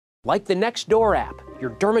Like the Nextdoor app,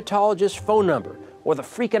 your dermatologist's phone number, or the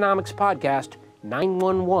Freakonomics podcast,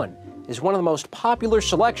 911 is one of the most popular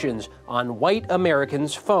selections on white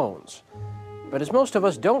Americans' phones. But as most of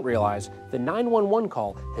us don't realize, the 911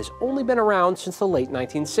 call has only been around since the late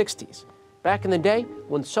 1960s. Back in the day,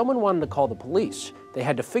 when someone wanted to call the police, they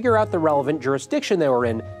had to figure out the relevant jurisdiction they were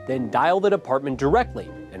in, then dial the department directly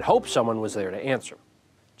and hope someone was there to answer.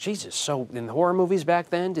 Jesus, so in the horror movies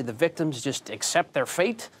back then, did the victims just accept their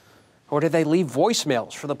fate? Or did they leave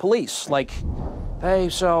voicemails for the police? Like, hey,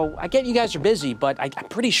 so I get you guys are busy, but I'm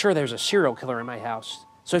pretty sure there's a serial killer in my house.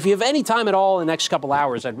 So if you have any time at all in the next couple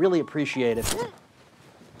hours, I'd really appreciate it.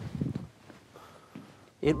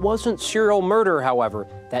 It wasn't serial murder, however,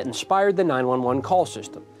 that inspired the 911 call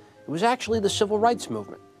system. It was actually the civil rights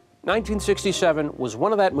movement. 1967 was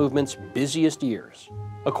one of that movement's busiest years.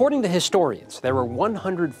 According to historians, there were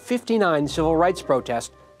 159 civil rights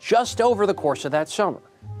protests just over the course of that summer.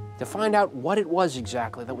 To find out what it was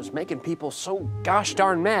exactly that was making people so gosh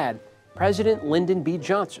darn mad, President Lyndon B.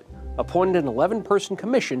 Johnson appointed an 11-person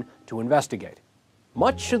commission to investigate.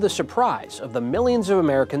 Much to the surprise of the millions of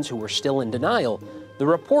Americans who were still in denial, the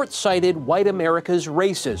report cited white America's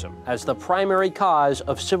racism as the primary cause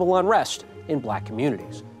of civil unrest in black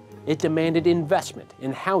communities. It demanded investment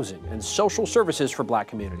in housing and social services for black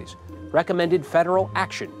communities, recommended federal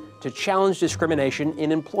action to challenge discrimination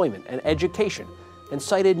in employment and education, and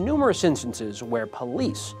cited numerous instances where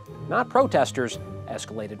police, not protesters,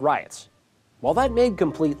 escalated riots. While that made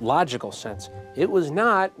complete logical sense, it was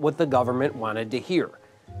not what the government wanted to hear.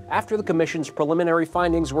 After the commission's preliminary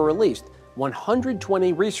findings were released,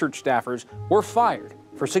 120 research staffers were fired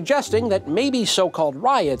for suggesting that maybe so-called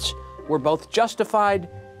riots were both justified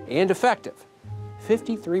and effective.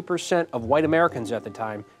 53% of white Americans at the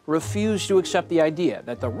time refused to accept the idea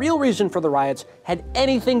that the real reason for the riots had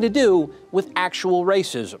anything to do with actual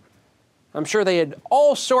racism. I'm sure they had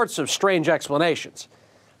all sorts of strange explanations.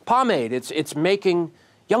 Pomade, it's making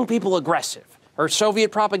young people aggressive, or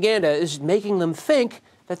Soviet propaganda is making them think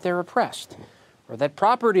that they're oppressed, or that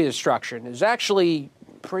property destruction is actually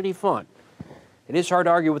pretty fun. It is hard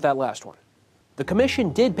to argue with that last one. The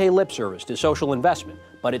commission did pay lip service to social investment,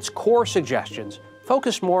 but its core suggestions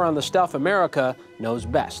focused more on the stuff America knows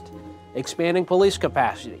best: expanding police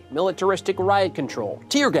capacity, militaristic riot control,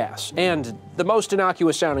 tear gas, and, the most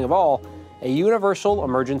innocuous sounding of all, a universal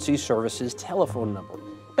emergency services telephone number,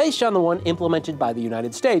 based on the one implemented by the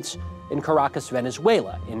United States in Caracas,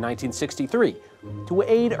 Venezuela in 1963, to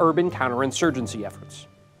aid urban counterinsurgency efforts.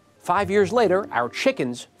 5 years later, our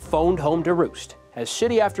chickens phoned home to roost, as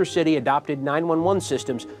city after city adopted 911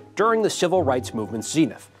 systems during the civil rights movement's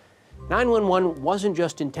zenith. 911 wasn't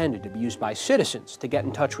just intended to be used by citizens to get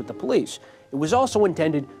in touch with the police. It was also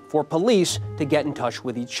intended for police to get in touch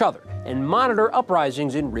with each other and monitor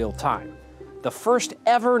uprisings in real time. The first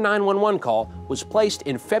ever 911 call was placed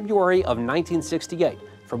in February of 1968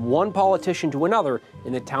 from one politician to another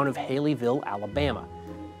in the town of Haleyville, Alabama.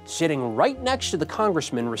 Sitting right next to the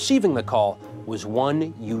congressman receiving the call was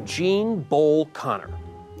one Eugene Bull Connor.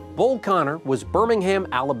 Bull Connor was Birmingham,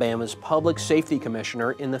 Alabama's public safety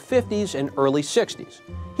commissioner in the 50s and early 60s.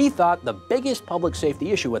 He thought the biggest public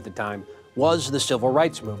safety issue at the time was the civil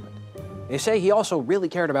rights movement. They say he also really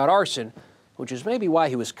cared about arson, which is maybe why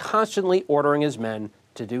he was constantly ordering his men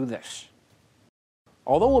to do this.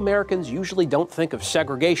 Although Americans usually don't think of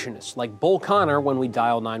segregationists like Bull Connor when we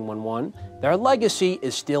dial 911, their legacy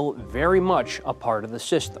is still very much a part of the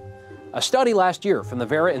system. A study last year from the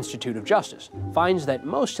Vera Institute of Justice finds that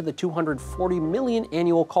most of the 240 million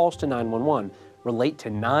annual calls to 911 relate to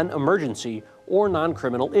non-emergency or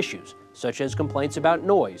non-criminal issues, such as complaints about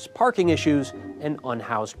noise, parking issues, and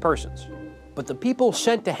unhoused persons. But the people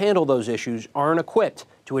sent to handle those issues aren't equipped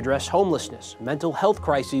to address homelessness, mental health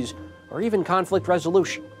crises, or even conflict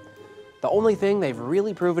resolution. The only thing they've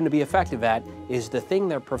really proven to be effective at is the thing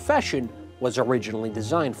their profession was originally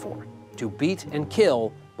designed for: to beat and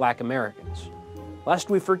kill black Americans. Lest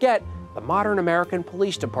we forget, the modern American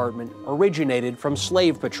police department originated from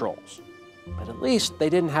slave patrols. But at least they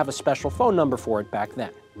didn't have a special phone number for it back then.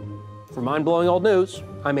 For Mind-Blowing Old News,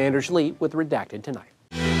 I'm Anders Lee with Redacted Tonight.